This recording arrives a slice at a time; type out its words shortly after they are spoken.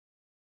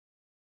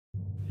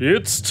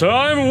It's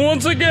time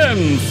once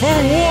again for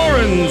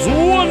Warren's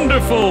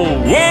wonderful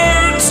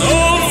Words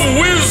of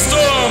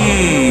Wisdom!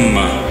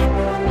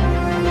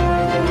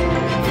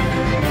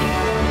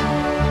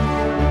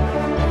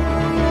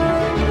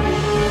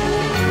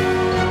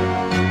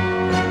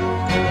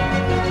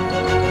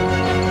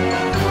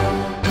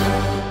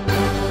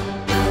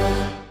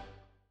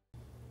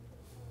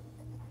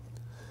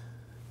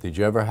 Did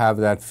you ever have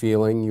that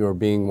feeling you were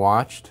being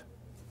watched?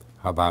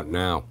 How about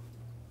now?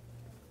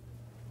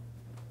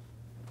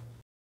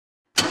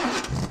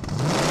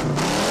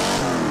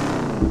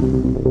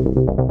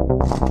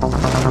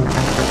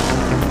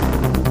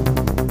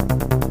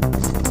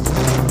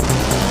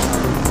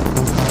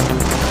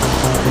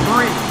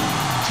 Three,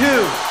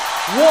 two,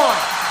 one,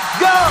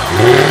 go!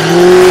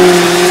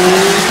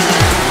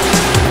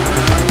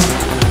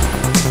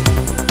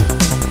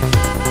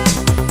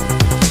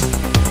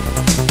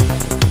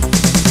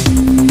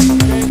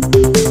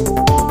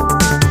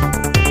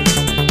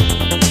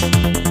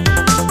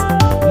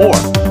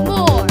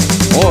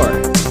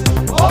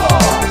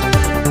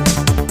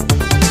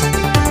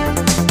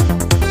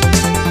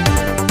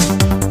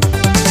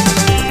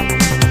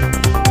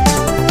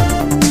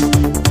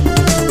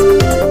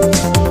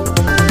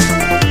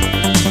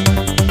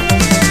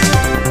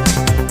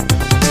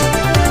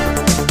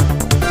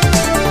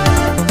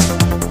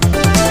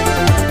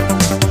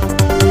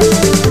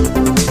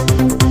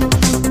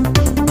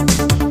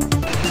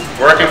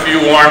 Working for you,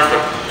 Warren, for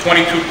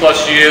 22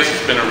 plus years.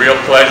 It's been a real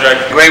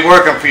pleasure. Great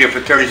working for you for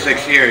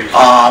 36 years.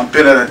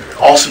 Been an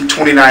awesome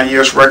 29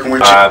 years working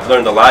with you. I've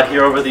learned a lot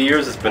here over the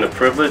years. It's been a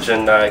privilege,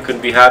 and I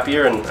couldn't be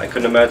happier, and I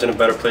couldn't imagine a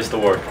better place to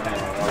work.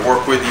 I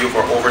worked with you for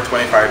over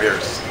 25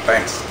 years.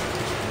 Thanks.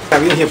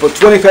 I've been here for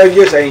 25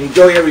 years. I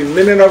enjoy every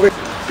minute of it.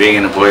 Being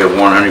an employee of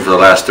Warren Honey for the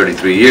last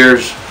 33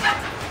 years,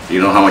 you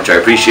know how much I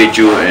appreciate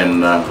you,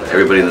 and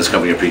everybody in this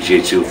company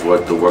appreciates you for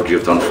the work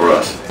you've done for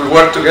us. We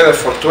worked together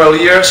for 12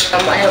 years.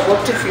 I have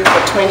worked with you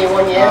for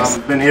 21 years.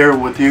 I've been here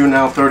with you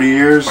now 30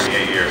 years.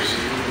 28 years.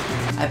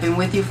 I've been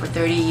with you for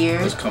 30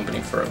 years. Company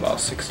for about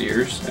 6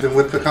 years. I've been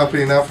with the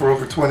company now for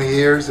over 20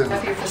 years. I've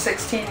been here for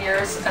 16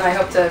 years, and I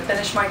hope to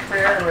finish my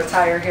career and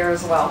retire here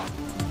as well.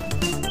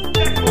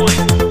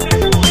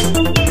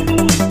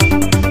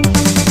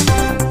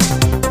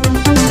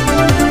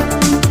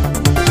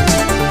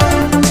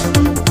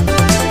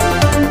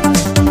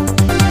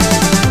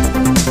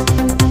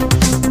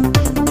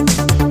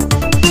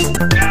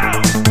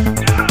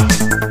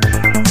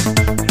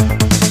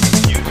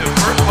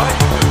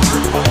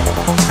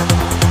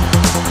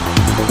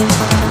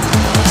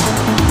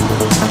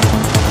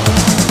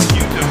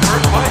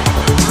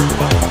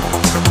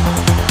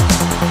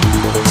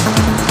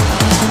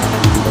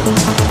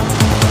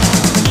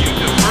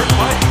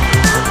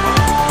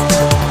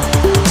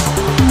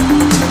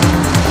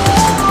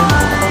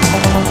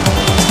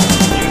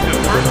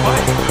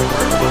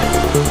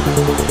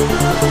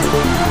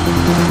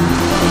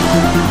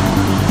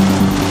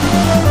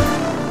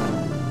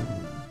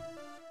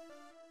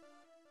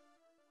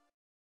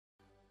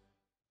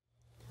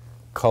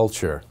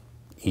 Culture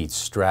eats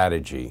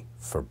strategy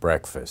for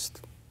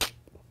breakfast.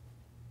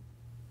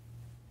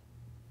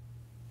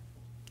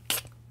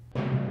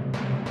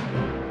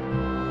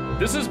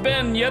 This has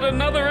been yet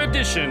another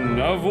edition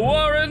of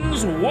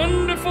Warren's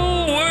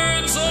wonderful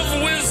Words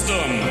of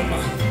Wisdom.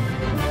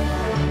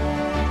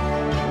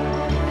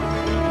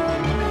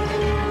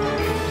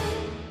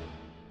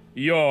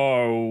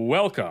 You're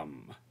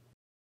welcome.